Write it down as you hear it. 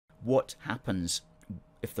what happens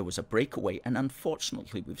if there was a breakaway, and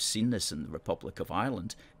unfortunately we've seen this in the Republic of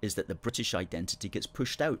Ireland, is that the British identity gets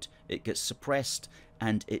pushed out, it gets suppressed,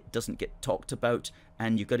 and it doesn't get talked about,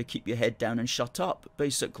 and you've got to keep your head down and shut up,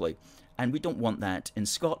 basically. And we don't want that in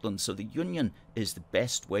Scotland, so the union is the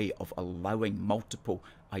best way of allowing multiple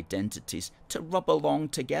identities to rub along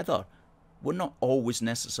together. We're not always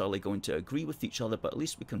necessarily going to agree with each other, but at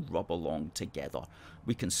least we can rub along together.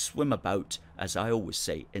 We can swim about, as I always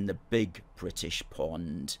say, in the big British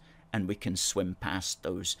pond, and we can swim past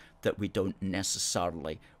those that we don't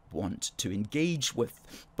necessarily want to engage with.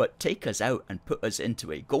 But take us out and put us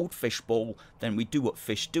into a goldfish bowl, then we do what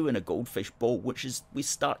fish do in a goldfish bowl, which is we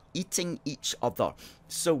start eating each other.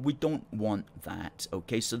 So we don't want that,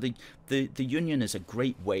 okay? So the union is a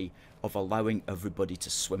great way of allowing everybody to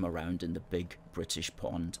swim around in the big British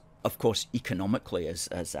pond. Of course, economically,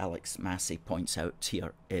 as Alex Massie points out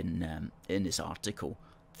here in his article,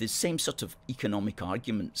 the same sort of economic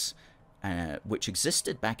arguments which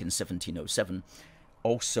existed back in 1707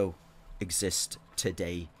 also exist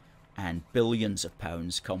today, and billions of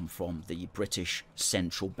pounds come from the British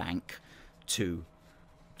Central Bank to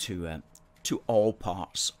all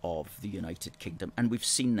parts of the United Kingdom, and we've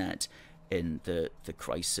seen that in the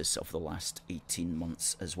crisis of the last 18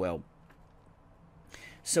 months as well.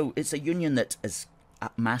 So it's a union that, as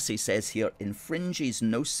Massie says here, infringes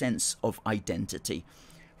no sense of identity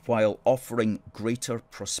while offering greater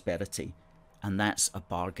prosperity, and that's a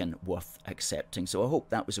bargain worth accepting. So I hope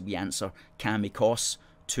that was a wee answer, Cam Ecos,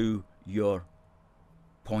 to your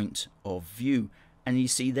point of view. And you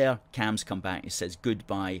see there, Cam's come back, he says,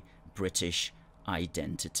 goodbye British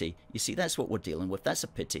identity. You see, that's what we're dealing with. That's a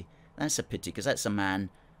pity. That's a pity, because that's a man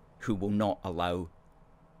who will not allow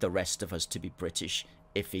the rest of us to be British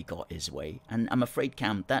if he got his way. And I'm afraid,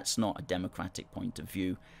 Cam, that's not a democratic point of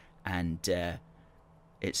view, and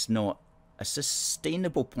it's not a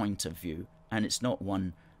sustainable point of view, and it's not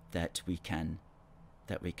one that we can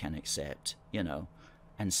accept, you know.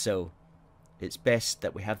 And so it's best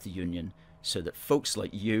that we have the union so that folks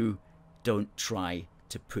like you don't try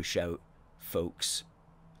to push out folks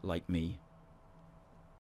like me.